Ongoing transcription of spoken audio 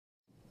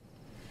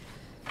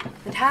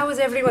And how was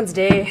everyone's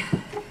day?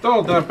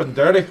 Dull, damp and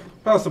dirty.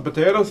 Pass the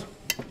potatoes.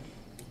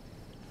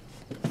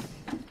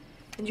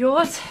 And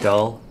yours?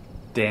 Dull,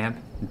 damp,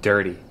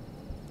 dirty.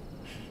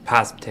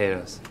 Pass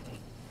potatoes.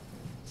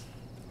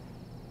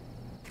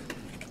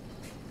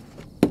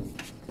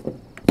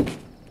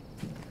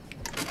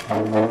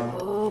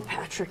 Oh,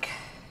 Patrick.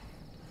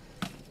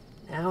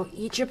 Now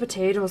eat your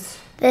potatoes.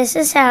 This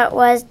is how it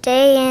was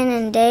day in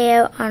and day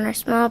out on our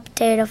small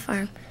potato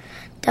farm.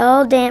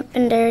 Dull, damp,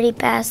 and dirty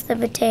past the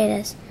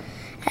potatoes.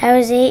 I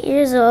was 8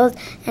 years old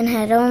and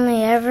had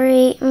only ever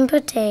eaten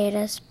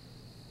potatoes.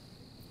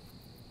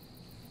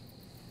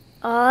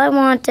 All I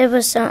wanted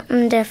was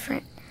something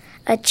different,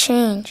 a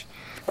change.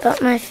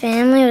 But my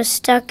family was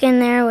stuck in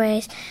their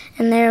ways,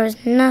 and there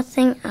was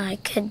nothing I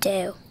could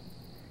do.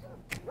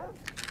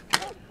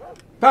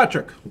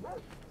 Patrick,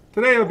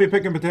 today I'll be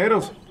picking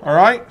potatoes,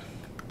 alright?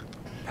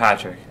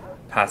 Patrick,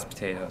 pass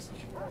potatoes.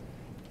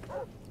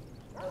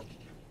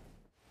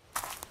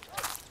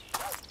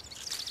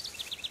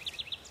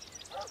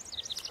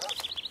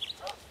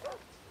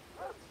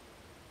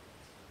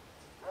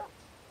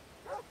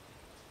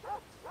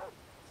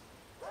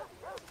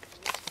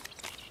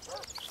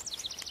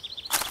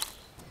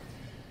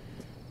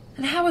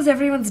 And how was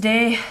everyone's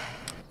day?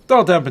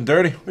 Dull, damp and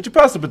dirty. Would you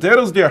pass the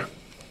potatoes, dear?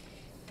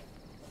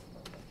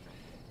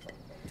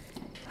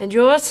 And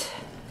yours?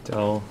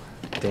 Dull,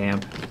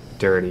 damp,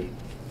 dirty.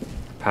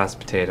 Pass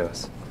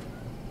potatoes.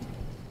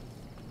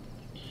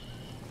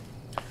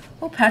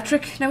 Oh,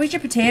 Patrick, now eat your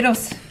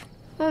potatoes.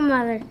 Oh,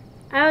 Mother,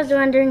 I was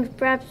wondering if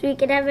perhaps we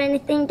could have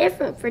anything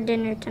different for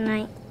dinner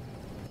tonight.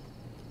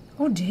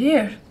 Oh,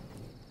 dear.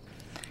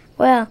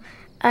 Well,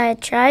 I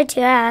tried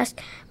to ask,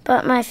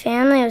 but my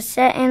family was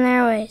set in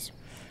their ways.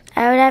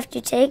 I would have to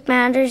take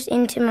matters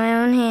into my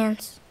own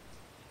hands.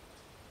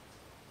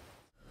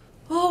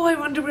 Oh, I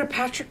wonder where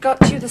Patrick got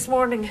to this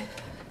morning.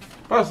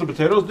 Pass the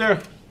potatoes,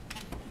 dear.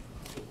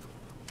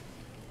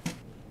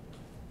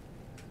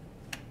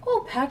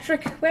 Oh,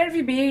 Patrick, where have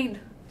you been?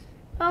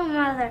 Oh,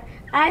 Mother,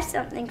 I have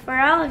something for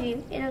all of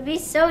you. It'll be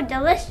so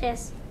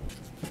delicious.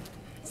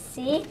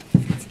 See?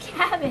 It's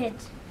cabbage.